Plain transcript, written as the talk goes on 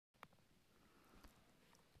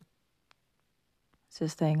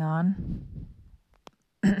this thing on?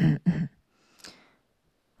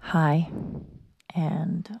 Hi,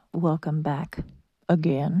 and welcome back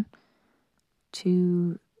again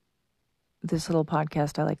to this little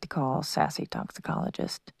podcast I like to call Sassy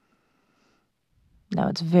Toxicologist. Now,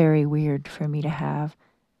 it's very weird for me to have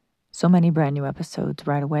so many brand new episodes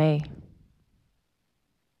right away.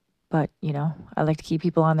 But, I like to keep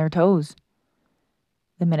people on their toes.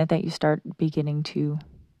 The minute that you start beginning to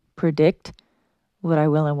predict what I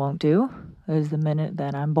will and won't do is the minute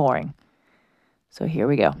that I'm boring. So here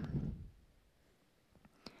we go.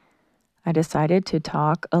 I decided to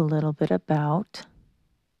talk a little bit about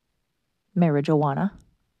marijuana,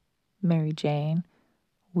 Mary Jane,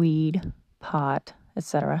 weed, pot,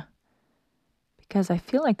 etc. Because I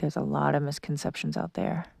feel like there's a lot of misconceptions out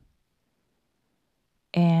there.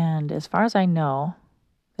 And as far as I know,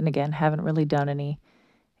 and again, haven't really done any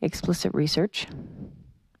explicit research,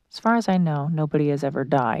 as far as I know, nobody has ever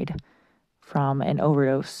died from an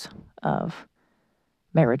overdose of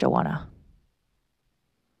marijuana.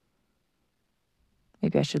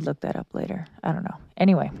 Maybe I should look that up later. I don't know.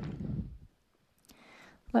 Anyway,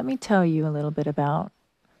 let me tell you a little bit about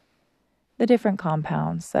the different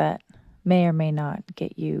compounds that may or may not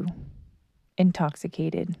get you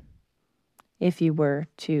intoxicated if you were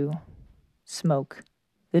to smoke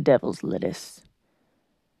the devil's lettuce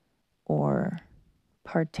or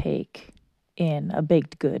partake in a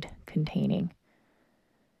baked good containing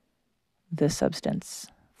the substance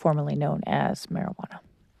formerly known as marijuana.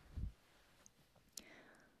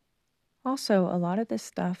 Also, a lot of this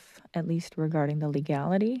stuff, at least regarding the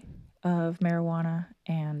legality of marijuana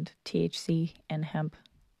and THC and hemp,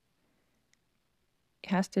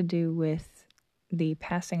 has to do with the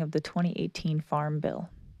passing of the 2018 Farm Bill.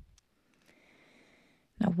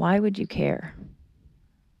 Now, why would you care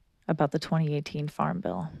about the 2018 Farm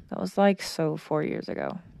Bill? That was 4 years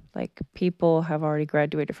ago. People have already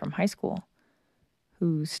graduated from high school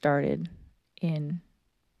who started in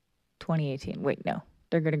 2018. Wait, no.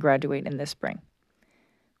 They're going to graduate in this spring.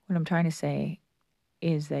 What I'm trying to say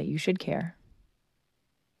is that you should care.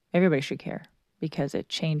 Everybody should care because it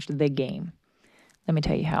changed the game. Let me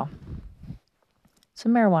tell you how. So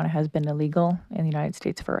marijuana has been illegal in the United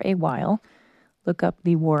States for a while. Look up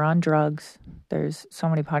the war on drugs. There's so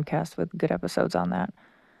many podcasts with good episodes on that.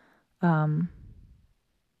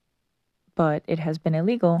 But it has been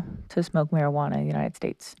illegal to smoke marijuana in the United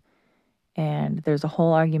States. And there's a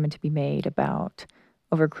whole argument to be made about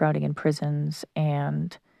overcrowding in prisons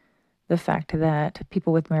and the fact that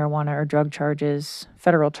people with marijuana or drug charges,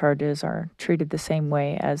 federal charges, are treated the same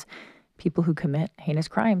way as people who commit heinous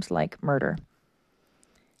crimes like murder.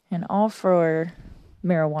 And all for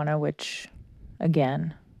marijuana, which,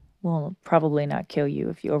 again, will probably not kill you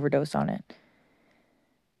if you overdose on it.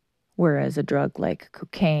 Whereas a drug like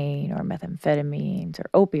cocaine or methamphetamines or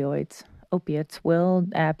opiates will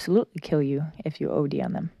absolutely kill you if you OD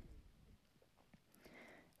on them.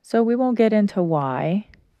 So we won't get into why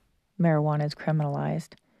marijuana is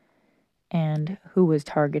criminalized and who was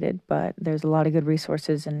targeted, but there's a lot of good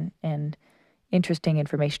resources and interesting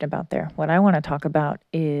information about there. What I want to talk about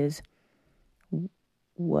is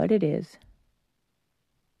what it is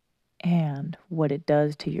and what it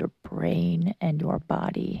does to your brain and your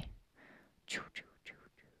body.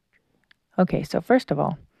 Okay, so first of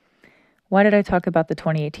all, why did I talk about the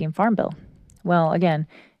 2018 Farm Bill? Well, again,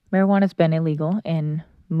 marijuana has been illegal in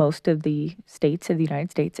most of the states of the United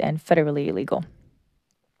States and federally illegal.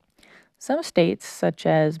 Some states, such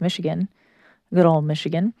as Michigan, good old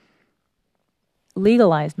Michigan,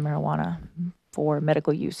 legalized marijuana for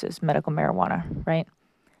medical uses, medical marijuana, right?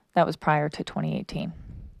 That was prior to 2018.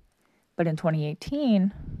 But in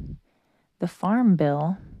 2018, the Farm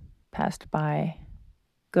Bill passed by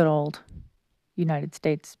good old United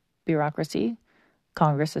States bureaucracy,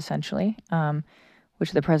 Congress essentially,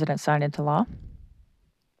 which the president signed into law,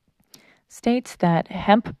 states that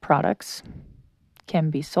hemp products can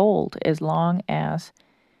be sold as long as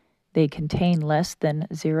they contain less than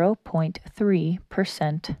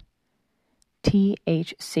 0.3%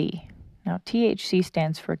 THC. Now, THC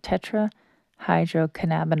stands for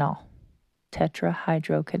tetrahydrocannabinol.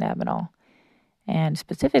 Tetrahydrocannabinol. And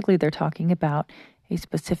specifically, they're talking about a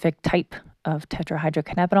specific type of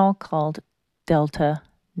tetrahydrocannabinol called Delta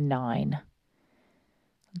 9.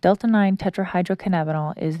 Delta 9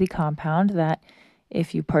 tetrahydrocannabinol is the compound that,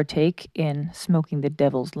 if you partake in smoking the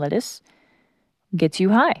devil's lettuce, gets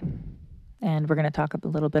you high. And we're going to talk a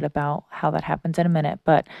little bit about how that happens in a minute.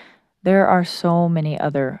 But there are so many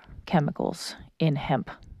other chemicals in hemp,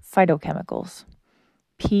 phytochemicals.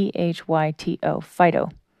 Phyto,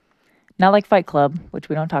 phyto. Not like Fight Club, which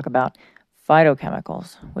we don't talk about.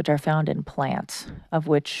 phytochemicals, which are found in plants, of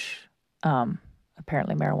which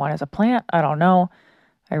apparently marijuana is a plant. I don't know.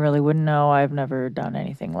 I really wouldn't know. I've never done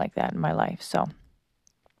anything like that in my life.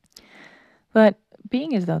 But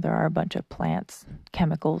being as though there are a bunch of plants,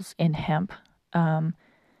 chemicals in hemp,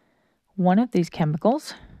 one of these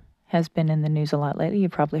chemicals has been in the news a lot lately.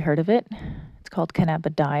 You've probably heard of it. It's called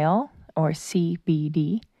cannabidiol, or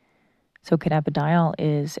CBD. So cannabidiol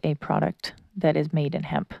is a product that is made in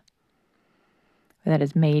hemp, that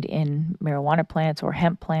is made in marijuana plants or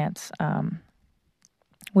hemp plants,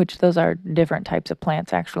 which those are different types of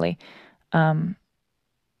plants actually. But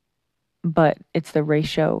it's the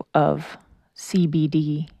ratio of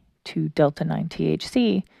CBD to delta-9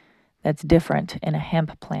 THC that's different in a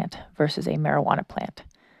hemp plant versus a marijuana plant.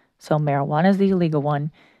 So marijuana is the illegal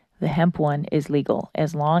one. The hemp one is legal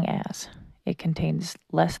as long as it contains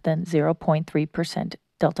less than 0.3%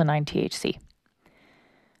 delta-9 THC.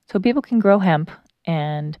 So people can grow hemp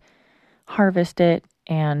and harvest it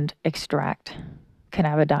and extract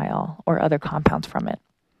cannabidiol or other compounds from it.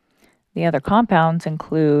 The other compounds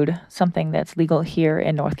include something that's legal here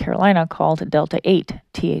in North Carolina called delta-8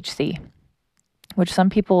 THC, which some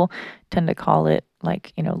people tend to call it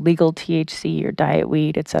legal THC or diet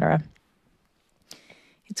weed, etc.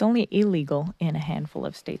 It's only illegal in a handful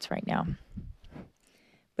of states right now.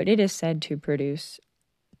 But it is said to produce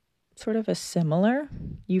sort of a similar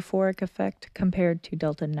euphoric effect compared to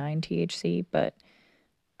delta-9 THC, but,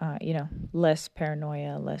 less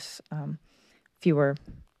paranoia, fewer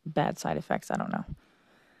bad side effects. I don't know.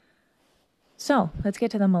 So let's get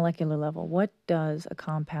to the molecular level. What does a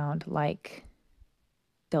compound like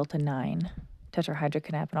delta-9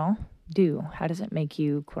 tetrahydrocannabinol do? How does it make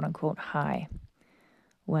you, quote unquote, high?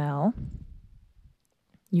 Well,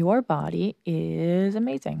 your body is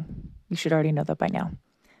amazing. You should already know that by now.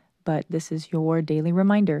 But this is your daily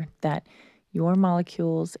reminder that your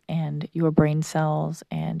molecules and your brain cells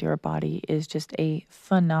and your body is just a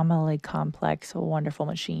phenomenally complex, wonderful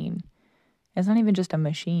machine. It's not even just a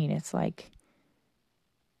machine. It's like,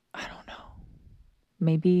 I don't know,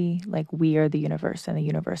 maybe like we are the universe and the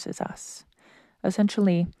universe is us.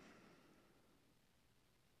 Essentially,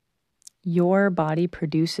 your body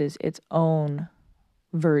produces its own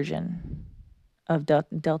version of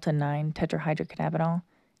delta-9 tetrahydrocannabinol,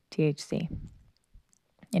 THC.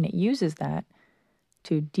 And it uses that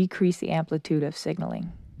to decrease the amplitude of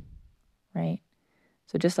signaling, right?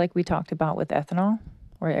 So just like we talked about with ethanol,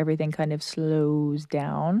 where everything kind of slows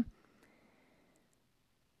down,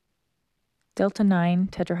 delta-9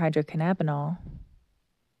 tetrahydrocannabinol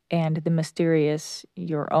and the mysterious,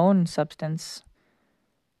 your own substance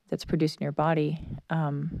that's produced in your body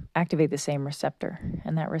activate the same receptor.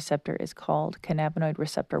 And that receptor is called cannabinoid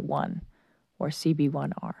receptor 1, or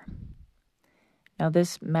CB1R. Now,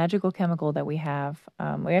 this magical chemical that we have,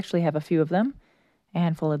 we actually have a few of them, a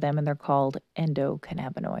handful of them, and they're called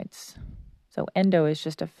endocannabinoids. So endo is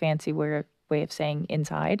just a fancy way of saying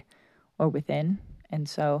inside or within. And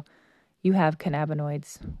so you have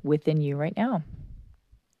cannabinoids within you right now.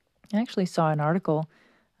 I actually saw an article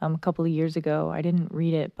a couple of years ago. I didn't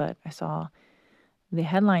read it, but I saw the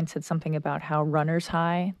headline said something about how runner's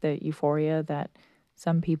high, the euphoria that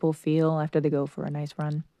some people feel after they go for a nice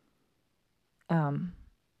run,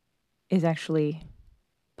 is actually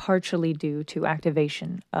partially due to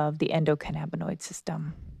activation of the endocannabinoid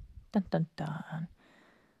system. Dun, dun, dun.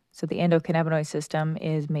 So the endocannabinoid system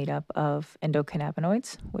is made up of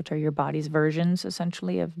endocannabinoids, which are your body's versions,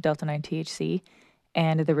 essentially, of delta-9 THC,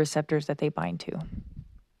 and the receptors that they bind to.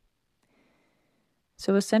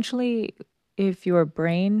 So essentially, if your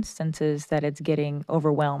brain senses that it's getting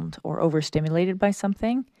overwhelmed or overstimulated by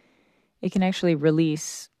something, it can actually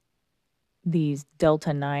release these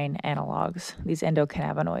delta-9 analogs, these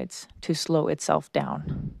endocannabinoids, to slow itself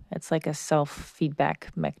down. It's like a self-feedback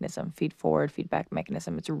mechanism, feed-forward feedback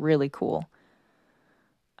mechanism. It's really cool.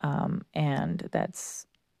 And that's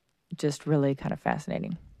just really kind of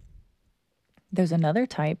fascinating. There's another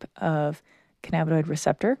type of cannabinoid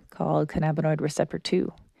receptor called cannabinoid receptor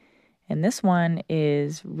 2. And this one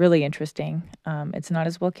is really interesting. It's not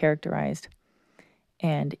as well characterized.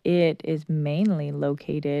 And it is mainly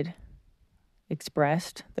the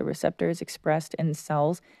receptor is expressed in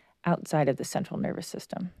cells outside of the central nervous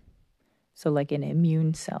system. So like in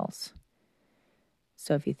immune cells.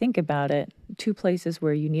 So if you think about it, two places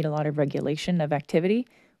where you need a lot of regulation of activity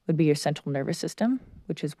would be your central nervous system,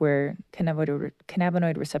 which is where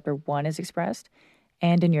cannabinoid receptor 1 is expressed,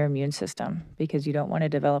 and in your immune system, because you don't want to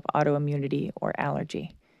develop autoimmunity or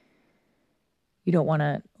allergy. You don't want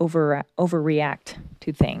to overreact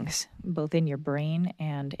to things, both in your brain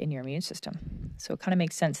and in your immune system. So it kind of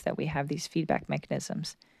makes sense that we have these feedback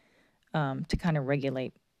mechanisms to kind of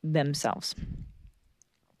regulate themselves.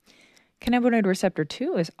 Cannabinoid receptor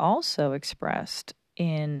 2 is also expressed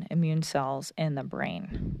in immune cells in the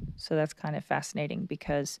brain. So that's kind of fascinating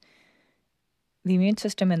because the immune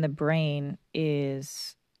system in the brain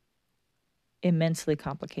is immensely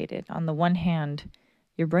complicated. On the one hand,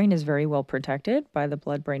 your brain is very well protected by the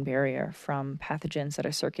blood-brain barrier from pathogens that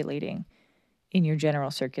are circulating in your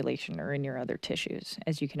general circulation or in your other tissues.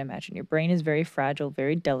 As you can imagine, your brain is very fragile,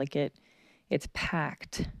 very delicate. It's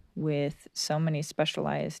packed with so many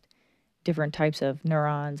specialized different types of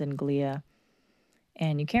neurons and glia,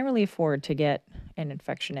 and you can't really afford to get an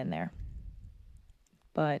infection in there.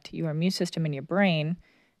 But your immune system in your brain,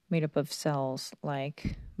 made up of cells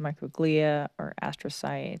like microglia or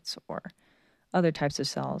astrocytes or other types of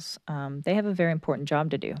cells, they have a very important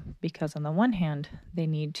job to do because on the one hand, they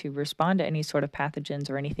need to respond to any sort of pathogens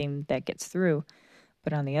or anything that gets through.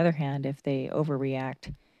 But on the other hand, if they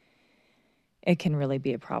overreact, it can really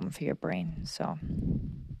be a problem for your brain. So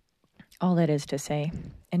all that is to say,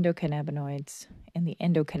 endocannabinoids and the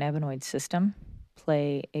endocannabinoid system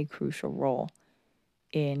play a crucial role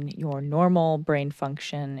in your normal brain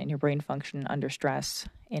function and your brain function under stress,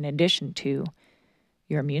 in addition to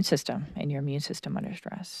your immune system and your immune system under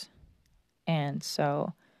stress. And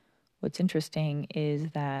so what's interesting is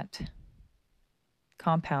that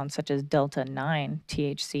compounds such as delta 9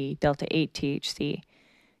 THC, delta 8 THC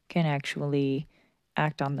can actually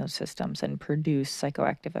act on those systems and produce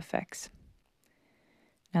psychoactive effects.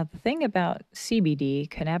 Now, the thing about CBD,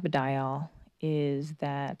 cannabidiol, is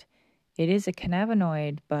that it is a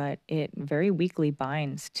cannabinoid, but it very weakly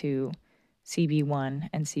binds to CB1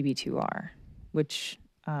 and CB2R, which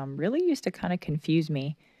really used to kind of confuse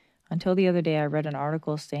me until the other day I read an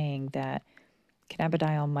article saying that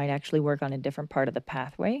cannabidiol might actually work on a different part of the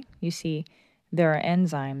pathway. You see, there are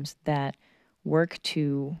enzymes that work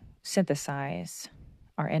to synthesize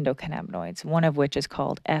our endocannabinoids, one of which is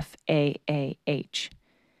called FAAH.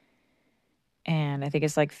 And I think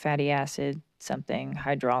it's like fatty acid, something,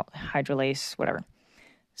 hydrolase, whatever.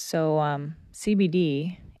 So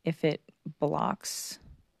CBD, if it blocks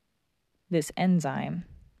this enzyme,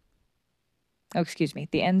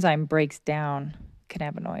 the enzyme breaks down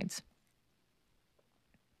cannabinoids,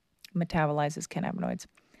 metabolizes cannabinoids.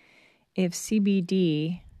 If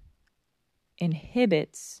CBD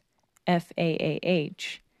inhibits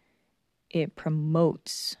FAAH, it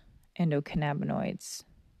promotes endocannabinoids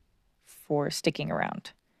for sticking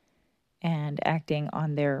around and acting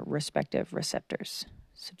on their respective receptors.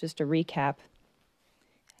 So just to recap,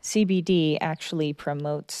 CBD actually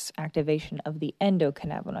promotes activation of the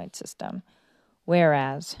endocannabinoid system,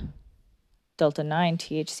 whereas delta 9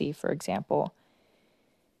 THC, for example,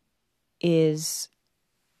 is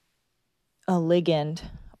a ligand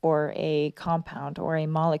or a compound or a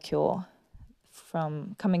molecule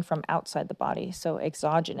coming from outside the body. So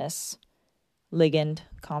exogenous ligand,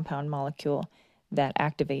 compound, molecule that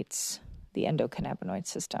activates the endocannabinoid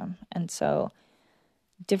system. And so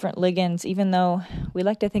different ligands, even though we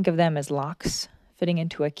like to think of them as locks fitting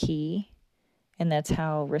into a key, and that's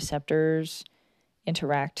how receptors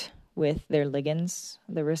interact with their ligands,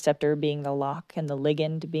 the receptor being the lock and the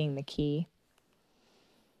ligand being the key.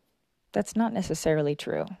 That's not necessarily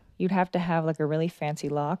true. You'd have to have like a really fancy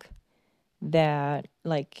lock that,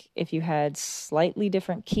 like, if you had slightly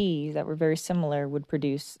different keys that were very similar, would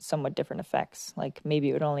produce somewhat different effects. Like maybe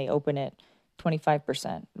it would only open it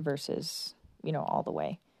 25% versus, all the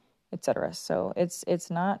way, etc. So it's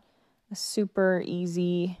not a super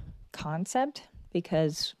easy concept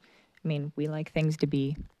because, we like things to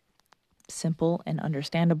be simple and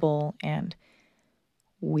understandable, and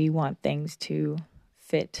we want things to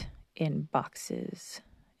fit in boxes.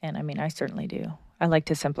 And I certainly do. I like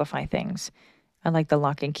to simplify things. I like the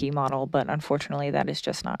lock and key model, but unfortunately that is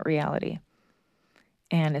just not reality.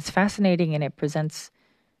 And it's fascinating, and it presents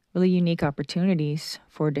really unique opportunities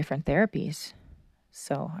for different therapies.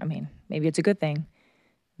 So, maybe it's a good thing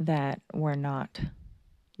that we're not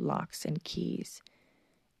locks and keys.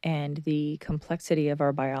 And the complexity of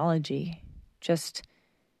our biology, just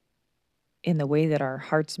in the way that our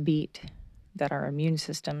hearts beat, that our immune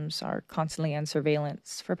systems are constantly on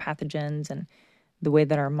surveillance for pathogens, and the way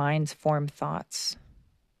that our minds form thoughts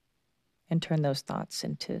and turn those thoughts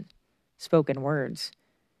into spoken words.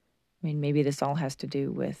 Maybe this all has to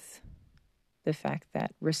do with the fact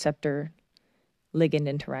that receptor ligand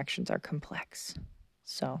interactions are complex.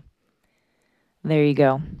 So there you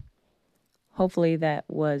go. Hopefully that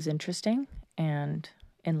was interesting and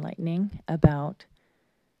enlightening about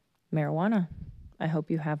marijuana. I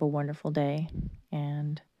hope you have a wonderful day,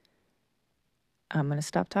 and I'm going to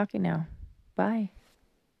stop talking now. Bye.